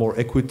more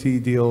equity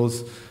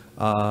deals,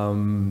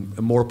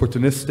 more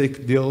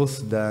opportunistic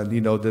deals than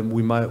than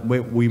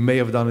we may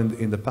have done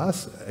in the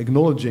past,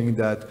 acknowledging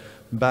that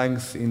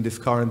banks in this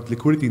current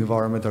liquidity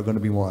environment are going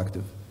to be more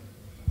active.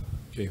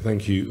 Okay,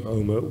 thank you,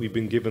 Omer. We've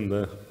been given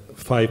the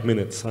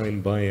 5-minute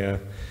sign by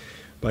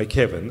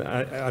Kevin.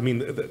 I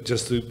mean,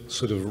 just to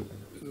sort of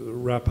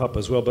wrap up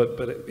as well,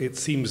 but it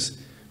seems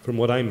from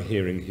what I'm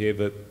hearing here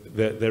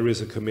that there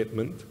is a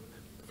commitment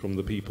from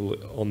the people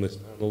on this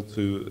panel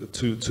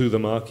to the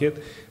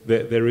market.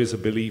 There is a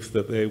belief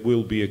that there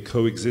will be a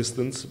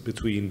coexistence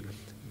between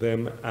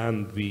them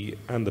and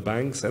the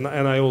banks. And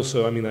I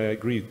also, I mean, I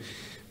agree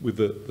with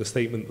the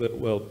statement that,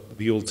 well,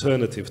 the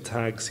alternative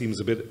tag seems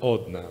a bit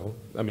odd now.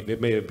 I mean,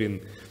 it may have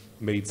been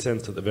made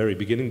sense at the very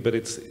beginning, but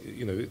it's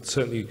it's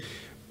certainly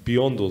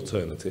beyond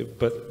alternative.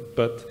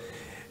 But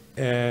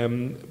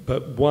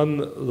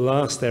one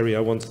last area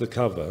I wanted to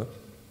cover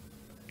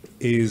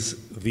is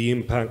the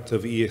impact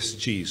of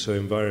ESG, so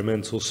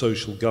environmental,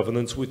 social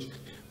governance, which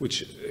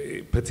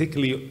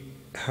particularly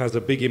has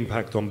a big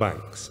impact on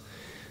banks.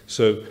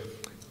 So,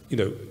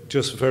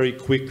 just very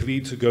quickly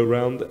to go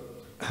around,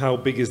 how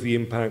big is the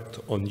impact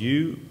on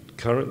you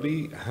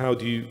currently? How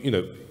do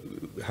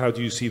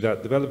you see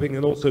that developing?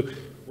 And also,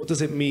 what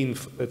does it mean,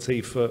 let's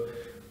say, for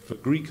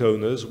Greek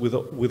owners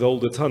with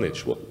older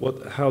tonnage?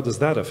 How does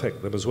that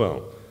affect them as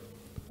well?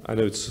 I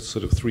know it's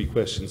sort of 3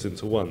 questions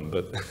into one,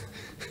 but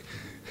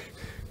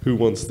who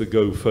wants to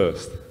go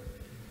first?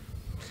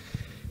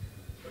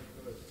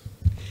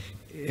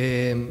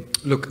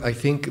 Look, I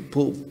think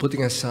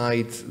putting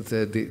aside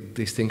the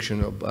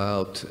distinction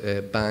about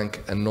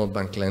bank and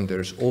non-bank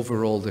lenders,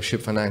 overall the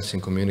ship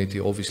financing community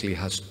obviously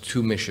has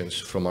 2 missions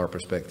from our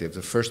perspective.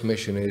 The first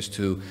mission is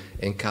to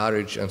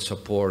encourage and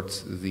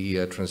support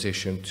the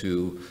transition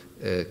to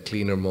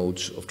cleaner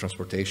modes of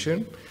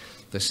transportation.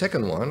 The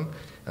second one,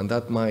 and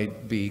that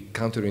might be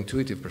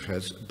counterintuitive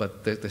perhaps,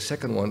 but the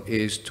second one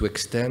is to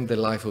extend the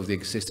life of the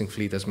existing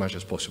fleet as much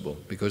as possible,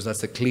 because that's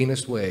the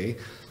cleanest way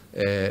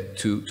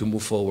to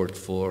move forward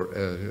for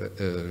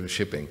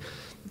shipping.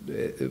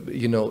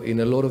 In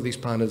a lot of these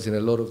panels, in a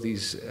lot of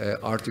these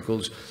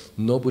articles,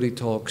 nobody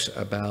talks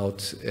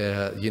about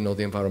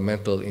the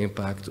environmental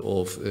impact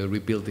of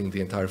rebuilding the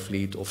entire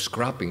fleet, of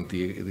scrapping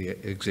the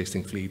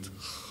existing fleet.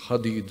 How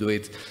do you do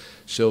it?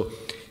 So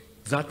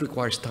that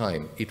requires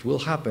time. It will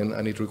happen,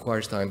 and it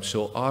requires time.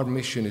 So our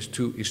mission is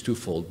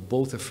twofold,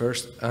 both the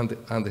first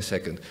and the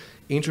second.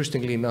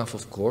 Interestingly enough,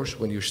 of course,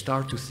 when you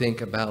start to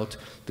think about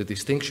the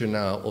distinction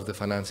now of the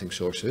financing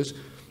sources,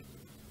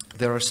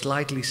 there are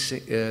slightly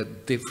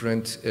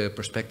different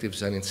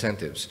perspectives and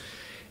incentives.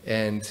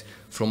 And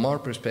from our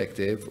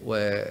perspective,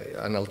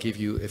 and I'll give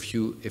you a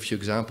few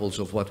examples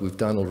of what we've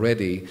done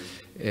already,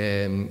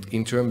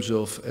 in terms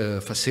of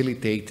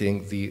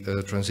facilitating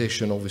the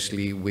transition.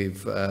 Obviously,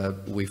 we've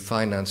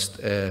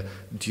financed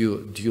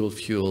dual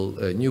fuel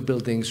new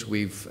buildings.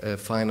 We've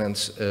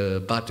financed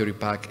battery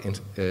pack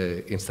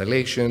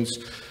installations.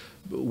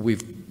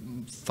 We've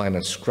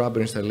financed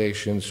scrubber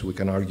installations. We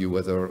can argue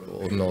whether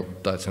or not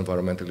that's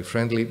environmentally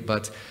friendly,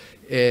 but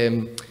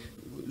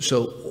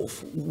so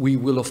we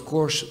will, of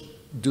course,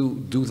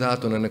 do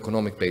that on an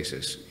economic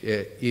basis.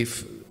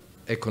 If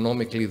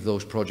economically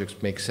those projects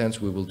make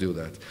sense, we will do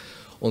that.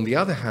 On the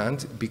other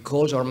hand,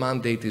 because our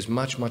mandate is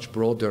much, much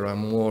broader and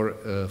more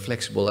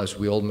flexible, as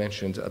we all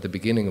mentioned at the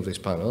beginning of this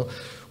panel,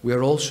 we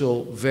are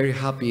also very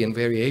happy and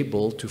very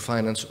able to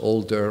finance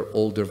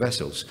older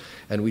vessels.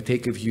 And we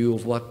take a view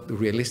of what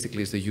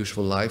realistically is the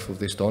useful life of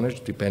this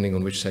tonnage, depending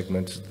on which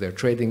segment they're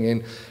trading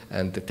in,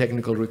 and the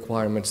technical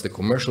requirements, the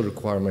commercial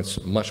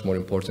requirements, much more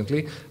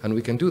importantly. And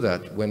we can do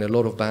that when a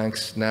lot of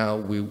banks now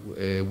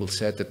will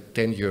set a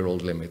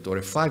 10-year-old limit or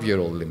a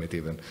 5-year-old limit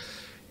even.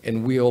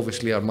 And we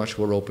obviously are much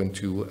more open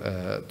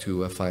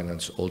to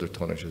finance older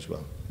tonnage as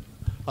well.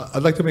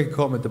 I'd like to make a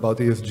comment about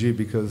ESG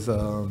because,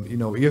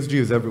 ESG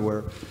is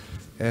everywhere.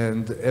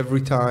 And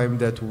every time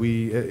that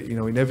we,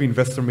 in every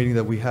investor meeting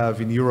that we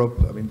have in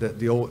Europe, I mean,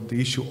 the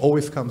issue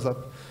always comes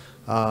up.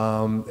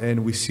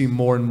 And we see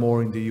more and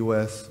more in the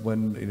US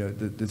when,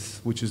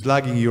 which is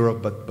lagging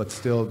Europe, but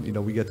still,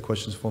 we get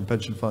questions from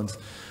pension funds.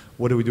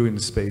 What do we do in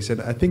the space?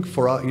 And I think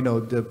for,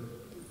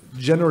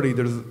 generally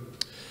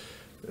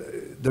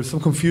there's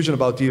some confusion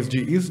about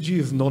ESG. ESG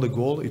is not a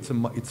goal, it's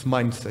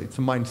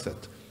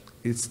mindset.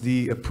 It's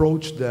the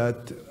approach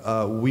that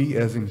we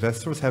as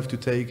investors have to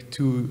take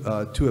to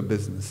a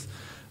business.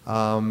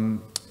 And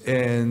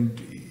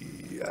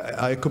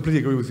I completely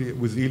agree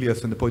with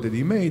Elias and the point that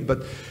he made,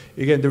 but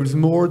again, there is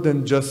more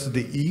than just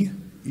the E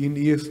in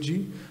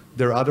ESG.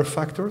 There are other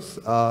factors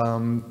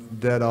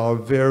that are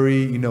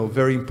very,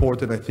 very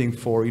important, I think,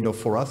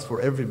 for us, for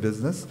every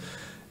business.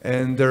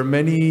 And there are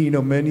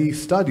many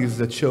studies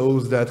that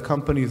shows that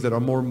companies that are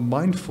more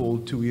mindful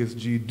to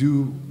ESG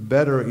do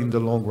better in the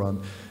long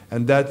run.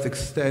 And that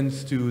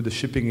extends to the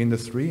shipping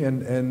industry.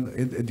 And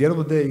at the end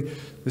of the day,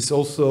 this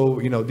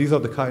also, these are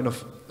the kind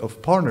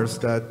of partners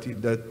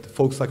that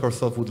folks like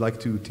ourselves would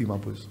like to team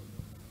up with.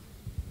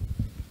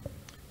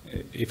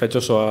 If I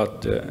just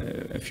add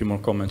a few more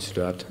comments to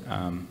that.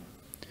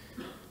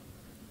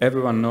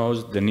 Everyone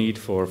knows the need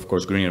for, of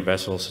course, greener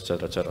vessels,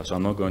 etc., etc. So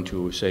I'm not going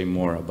to say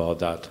more about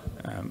that.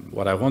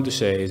 What I want to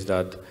say is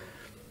that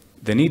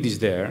the need is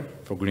there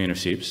for greener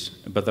ships,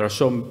 but there are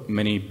so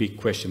many big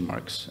question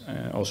marks.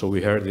 Also,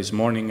 we heard this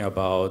morning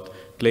about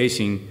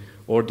placing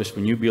orders for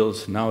new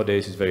builds.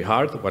 Nowadays, it's very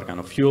hard. What kind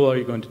of fuel are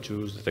you going to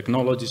choose, the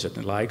technologies and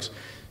the likes?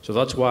 So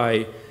that's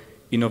why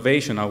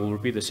innovation, I will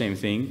repeat the same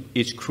thing,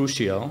 is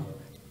crucial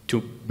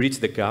to bridge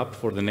the gap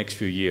for the next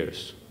few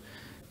years.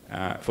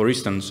 For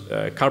instance,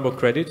 carbon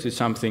credits is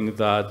something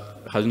that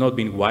has not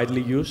been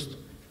widely used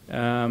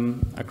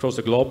across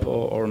the globe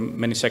or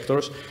many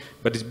sectors,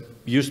 but it's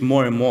used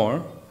more and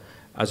more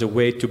as a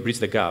way to bridge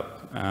the gap.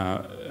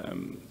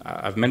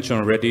 I've mentioned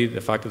already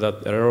the fact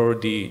that there are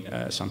already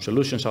some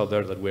solutions out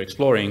there that we're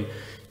exploring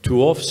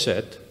to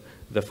offset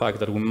the fact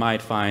that we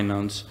might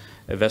finance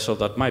a vessel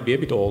that might be a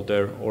bit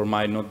older or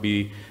might not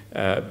be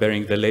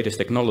bearing the latest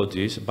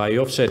technologies by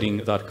offsetting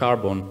that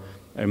carbon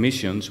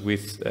emissions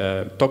with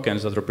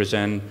tokens that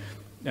represent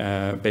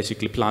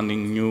basically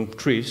planting new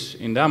trees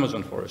in the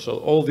Amazon forest. So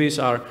all these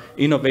are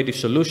innovative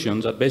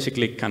solutions that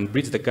basically can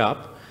bridge the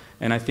gap,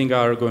 and I think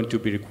are going to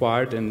be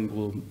required and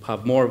will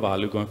have more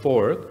value going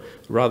forward,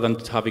 rather than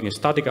having a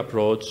static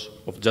approach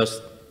of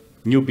just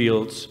new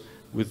builds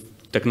with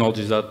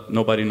technologies that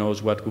nobody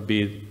knows what could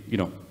be,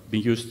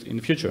 being used in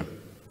the future.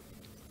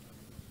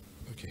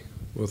 Okay.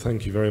 Well,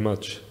 thank you very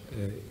much,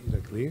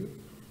 Iraklis.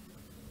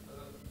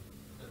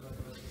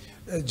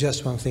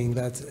 Just one thing,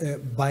 that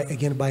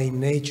by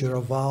nature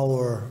of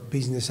our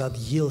business at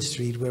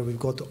YieldStreet, where we've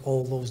got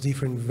all those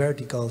different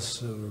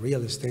verticals,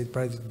 real estate,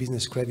 private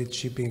business, credit,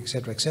 shipping,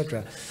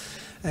 etc.,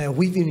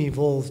 we've been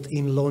involved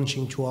in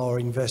launching to our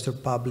investor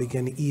public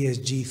an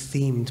ESG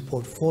themed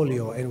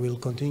portfolio, and we'll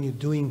continue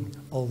doing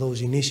all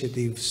those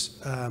initiatives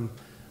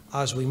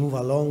as we move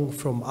along.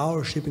 From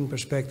our shipping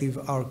perspective,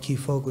 our key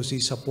focus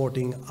is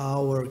supporting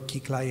our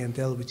key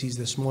clientele, which is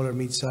the smaller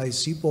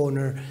mid-sized ship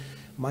owner.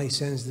 My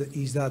sense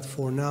is that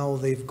for now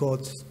they've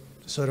got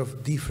sort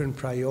of different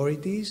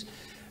priorities.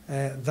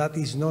 That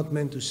is not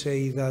meant to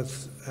say that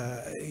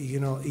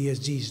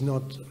ESG is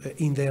not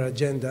in their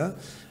agenda.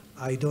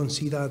 I don't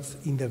see that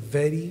in the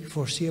very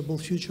foreseeable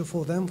future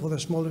for them, for the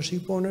smaller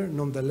ship owner.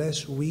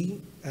 Nonetheless,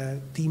 we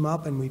team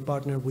up and we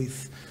partner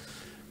with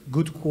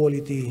good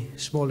quality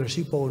smaller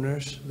ship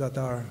owners that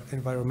are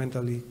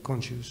environmentally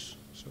conscious.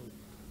 So.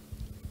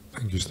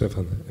 Thank you,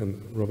 Stefan.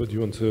 And Robert, do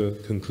you want to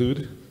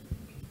conclude?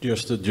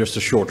 Just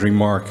a short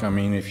remark. I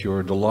mean, if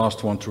you're the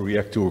last one to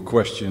react to a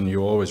question,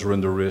 you always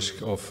run the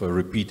risk of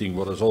repeating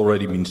what has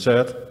already been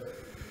said,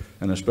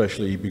 and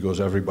especially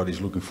because everybody's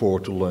looking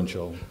forward to lunch,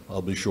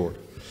 I'll be short.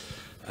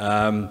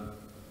 The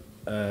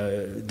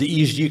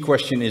ESG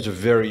question is a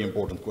very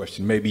important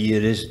question. Maybe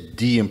it is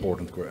the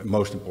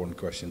most important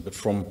question, but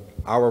from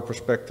our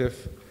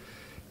perspective,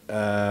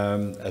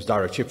 as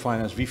direct ship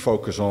finance, we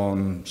focus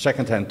on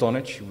second-hand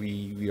tonnage.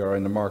 We are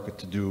in the market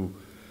to do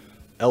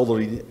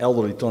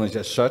elderly tonnage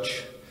as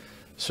such.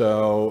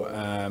 So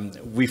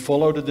we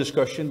follow the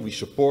discussion, we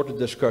support the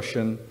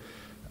discussion,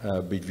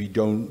 but we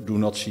do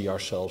not see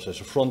ourselves as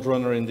a front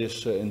runner in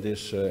this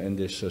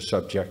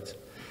subject.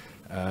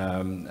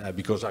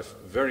 Because I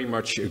very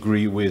much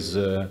agree with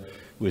the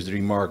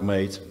remark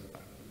made,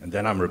 and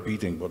then I'm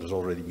repeating what has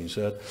already been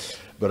said,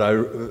 but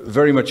I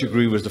very much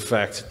agree with the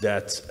fact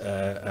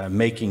that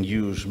making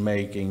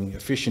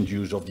efficient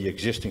use of the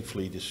existing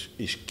fleet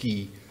is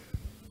key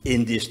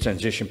in this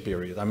transition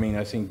period. I mean,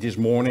 I think this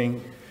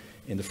morning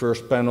in the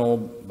first panel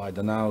by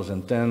Danaus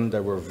and Ten,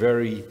 there were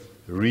very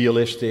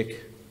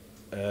realistic,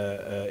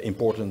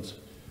 important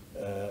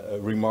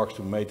remarks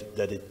to make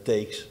that it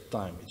takes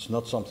time. It's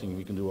not something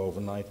we can do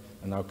overnight,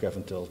 and now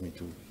Kevin tells me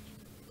to.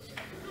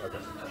 Okay.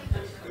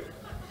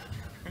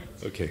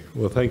 Okay,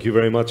 well, thank you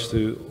very much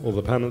to all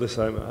the panelists.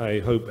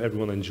 I hope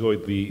everyone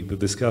enjoyed the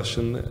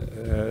discussion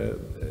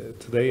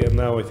today. And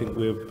now I think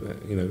we're,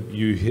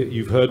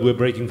 you've heard we're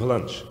breaking for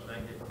lunch.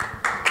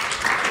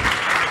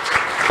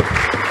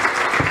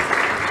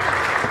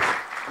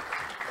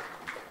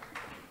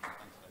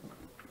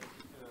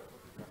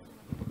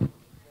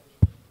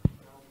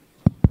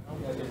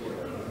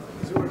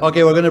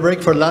 Okay, we're going to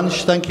break for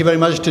lunch. Thank you very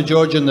much to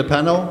George and the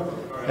panel.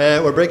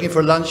 We're breaking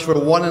for lunch for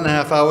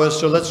 1.5 hours,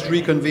 so let's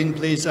reconvene,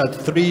 please, at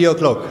 3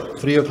 o'clock.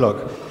 3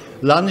 o'clock.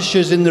 Lunch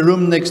is in the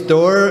room next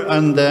door,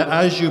 and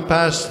as you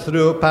pass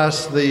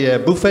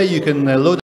the buffet, you can load